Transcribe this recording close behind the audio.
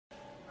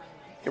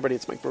Hey everybody,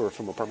 it's Mike Brewer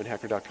from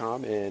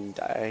ApartmentHacker.com, and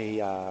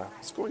I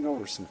was going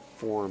over some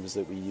forms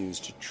that we use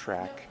to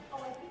track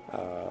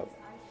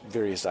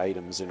various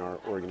items in our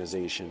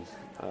organization.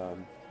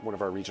 One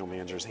of our regional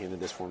managers handed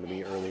this form to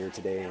me earlier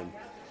today, and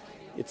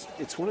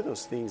it's one of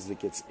those things that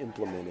gets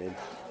implemented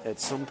at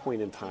some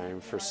point in time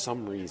for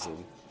some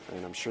reason,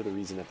 and I'm sure the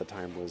reason at the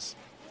time was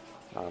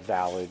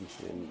valid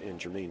and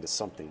germane to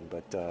something,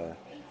 but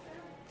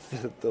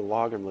the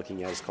log I'm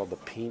looking at is called the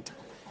paint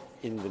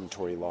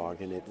inventory log,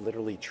 and it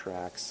literally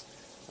tracks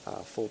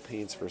full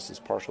paints versus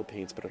partial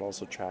paints, but it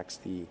also tracks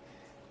the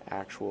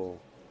actual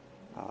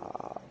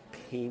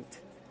paint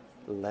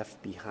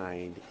left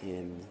behind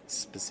in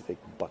specific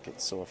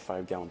buckets. So a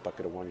 5-gallon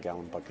bucket, a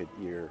 1-gallon bucket,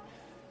 you're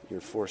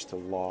forced to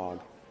log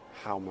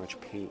how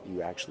much paint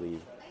you actually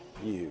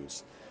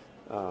use.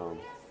 And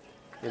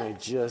I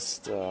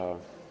just, for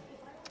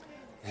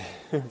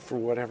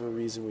whatever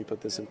reason, we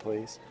put this in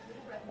place.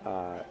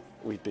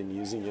 We've been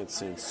using it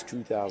since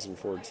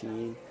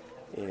 2014,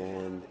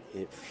 and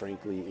it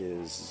frankly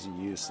is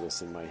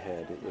useless in my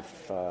head.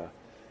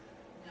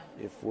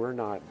 If we're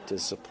not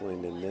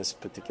disciplined in this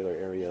particular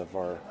area of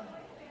our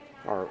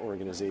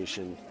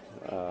organization,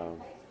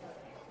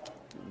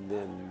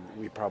 then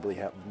we probably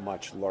have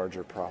much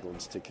larger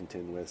problems to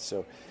contend with.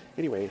 So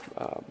anyway,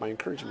 my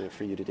encouragement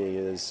for you today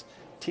is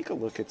take a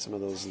look at some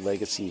of those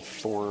legacy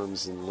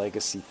forms and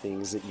legacy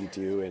things that you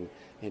do,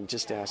 and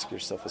just ask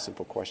yourself a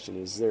simple question: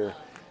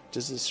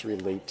 does this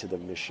relate to the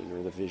mission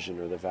or the vision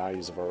or the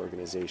values of our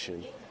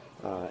organization?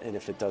 And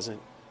if it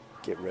doesn't,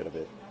 get rid of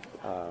it.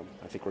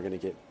 I think we're going to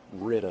get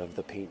rid of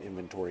the paint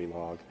inventory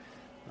log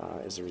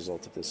as a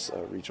result of this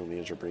regional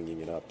manager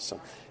bringing it up.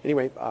 So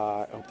anyway,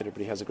 I hope that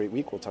everybody has a great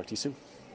week. We'll talk to you soon.